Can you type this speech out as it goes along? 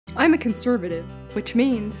I'm a conservative, which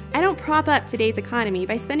means, I don't prop up today's economy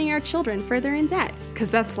by spending our children further in debt.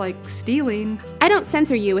 'cause that's like stealing. I don't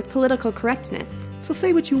censor you with political correctness. So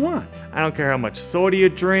say what you want. I don't care how much soda you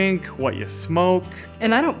drink, what you smoke.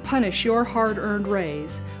 And I don't punish your hard-earned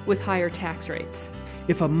raise with higher tax rates.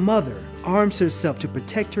 If a mother arms herself to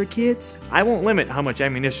protect her kids, I won't limit how much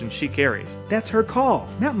ammunition she carries. that's her call,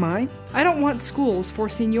 not mine. I don't want schools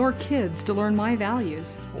forcing your kids to learn my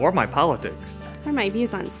values. Or my politics. Or my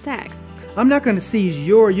views on sex. I'm not going to seize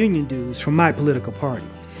your union dues from my political party.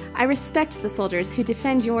 I respect the soldiers who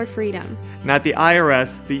defend your freedom. Not the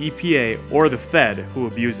IRS, the EPA, or the Fed who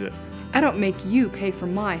abuse it. I don't make you pay for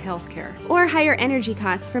my health care. Or higher energy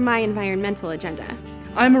costs for my environmental agenda.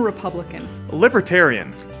 I'm a Republican, A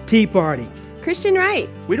libertarian. Tea Party. Christian right.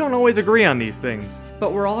 We don't always agree on these things.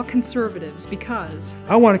 but we're all conservatives because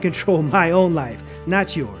I want to control my own life,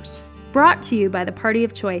 not yours. Brought to you by the Party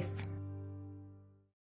of Choice.